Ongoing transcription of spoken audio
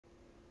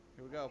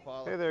Here we go,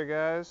 Paula. Hey there,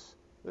 guys.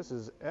 This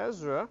is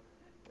Ezra,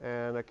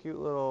 and a cute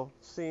little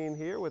scene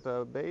here with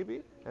a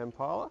baby and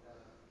Paula.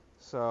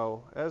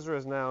 So Ezra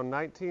is now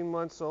 19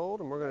 months old,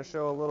 and we're going to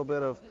show a little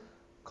bit of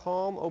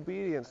calm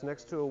obedience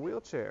next to a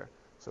wheelchair.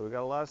 So we've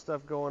got a lot of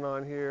stuff going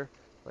on here.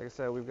 Like I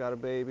said, we've got a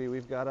baby,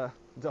 we've got a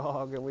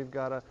dog, and we've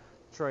got a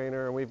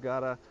trainer, and we've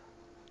got a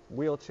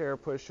wheelchair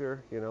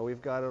pusher. You know,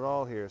 we've got it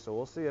all here. So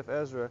we'll see if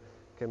Ezra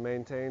can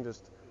maintain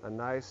just a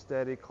nice,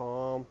 steady,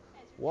 calm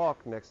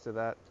walk next to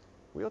that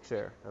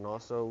wheelchair and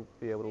also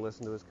be able to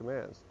listen to his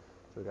commands.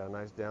 So we got a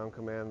nice down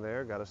command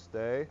there, got to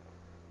stay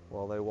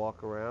while they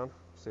walk around,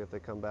 see if they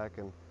come back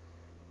and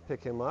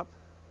pick him up.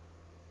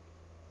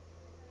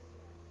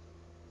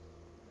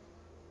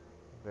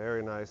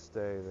 Very nice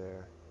stay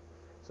there.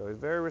 So he's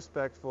very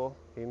respectful.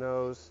 He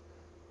knows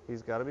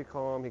he's got to be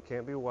calm, he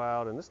can't be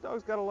wild, and this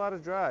dog's got a lot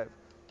of drive.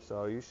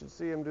 So you should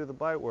see him do the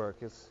bite work.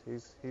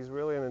 He's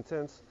really an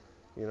intense,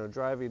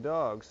 drivey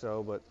dog.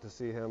 So, but to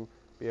see him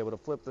be able to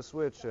flip the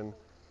switch and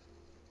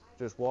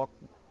just walk,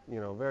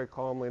 very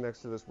calmly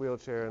next to this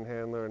wheelchair and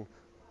handler, and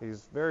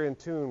he's very in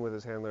tune with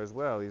his handler as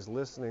well. He's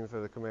listening for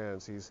the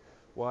commands. He's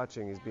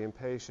watching. He's being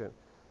patient.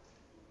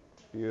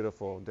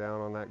 Beautiful.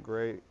 Down on that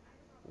grate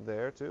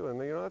there too, and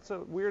that's a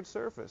weird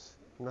surface.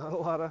 Not a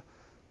lot of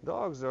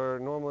dogs are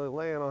normally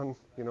laying on,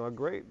 a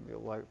grate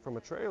like from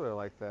a trailer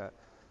like that.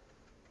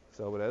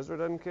 So, but Ezra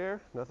doesn't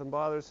care. Nothing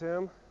bothers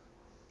him.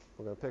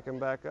 We're gonna pick him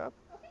back up.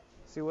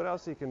 See what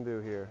else he can do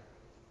here.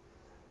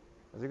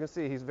 As you can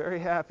see, he's very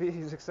happy.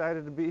 He's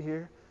excited to be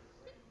here,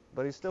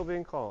 but he's still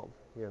being calm.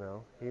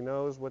 He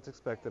knows what's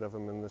expected of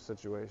him in this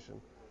situation.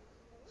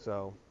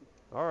 So,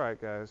 all right,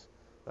 guys,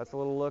 that's a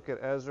little look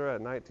at Ezra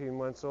at 19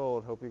 months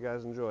old. Hope you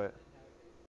guys enjoy it.